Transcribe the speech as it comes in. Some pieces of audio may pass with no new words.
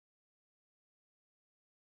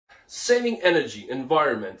Saving energy,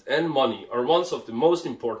 environment and money are one of the most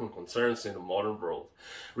important concerns in the modern world.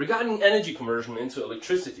 Regarding energy conversion into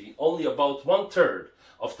electricity, only about 1/3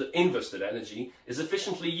 of the invested energy is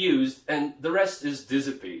efficiently used and the rest is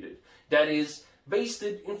dissipated, that is,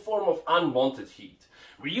 wasted in form of unwanted heat.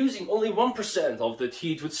 Reusing only 1% of that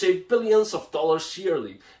heat would save billions of dollars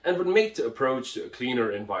yearly and would make the approach to a cleaner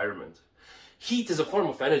environment. Heat as a form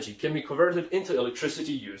of energy can be converted into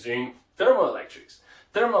electricity using thermoelectrics.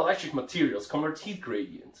 Thermoelectric materials convert heat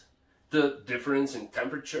gradient, the difference in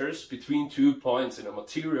temperatures between 2 points in a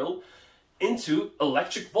material, into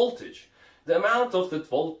electric voltage. The amount of that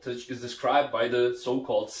voltage is described by the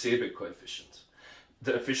so-called Seebeck coefficient.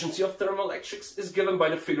 The efficiency of thermoelectrics is given by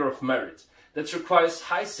the figure of merit that requires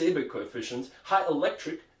high Seebeck coefficient, high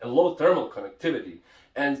electric and low thermal conductivity,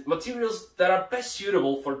 and materials that are best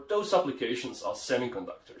suitable for those applications are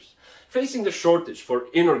semiconductors. Facing the shortage for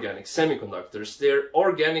inorganic semiconductors, their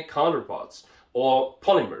organic counterparts, or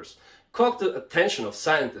polymers, caught the attention of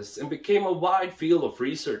scientists and became a wide field of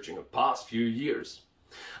research in the past few years.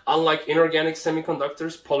 Unlike inorganic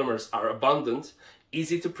semiconductors, polymers are abundant,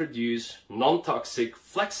 easy to produce, non-toxic,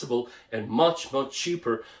 flexible, and much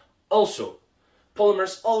cheaper. Also,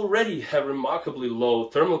 polymers already have remarkably low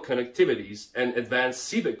thermal conductivities and advanced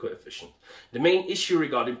Seebeck coefficient. The main issue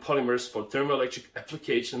regarding polymers for thermoelectric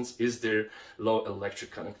applications is their low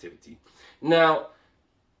electric conductivity. Now,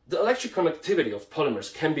 the electric conductivity of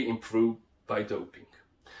polymers can be improved by doping.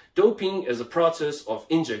 Doping is a process of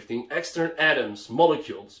injecting external atoms,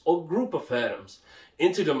 molecules, or group of atoms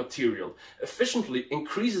into the material efficiently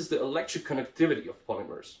increases the electric conductivity of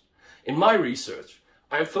polymers. In my research,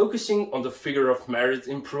 I am focusing on the figure of merit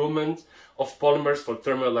improvement of polymers for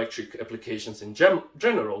thermoelectric applications in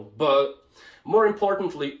general, but more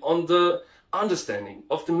importantly on the understanding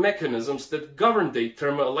of the mechanisms that govern their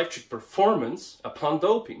thermoelectric performance upon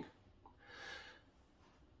doping.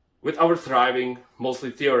 With our thriving,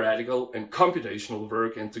 mostly theoretical and computational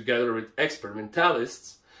work, and together with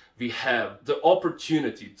experimentalists, we have the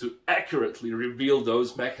opportunity to accurately reveal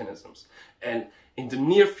those mechanisms, and in the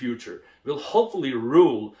near future will hopefully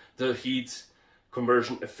rule the heat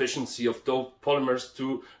conversion efficiency of doped polymers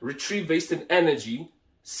to retrieve wasted energy,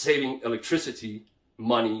 saving electricity,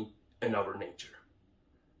 money, and our nature.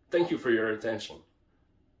 Thank you for your attention.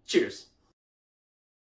 Cheers!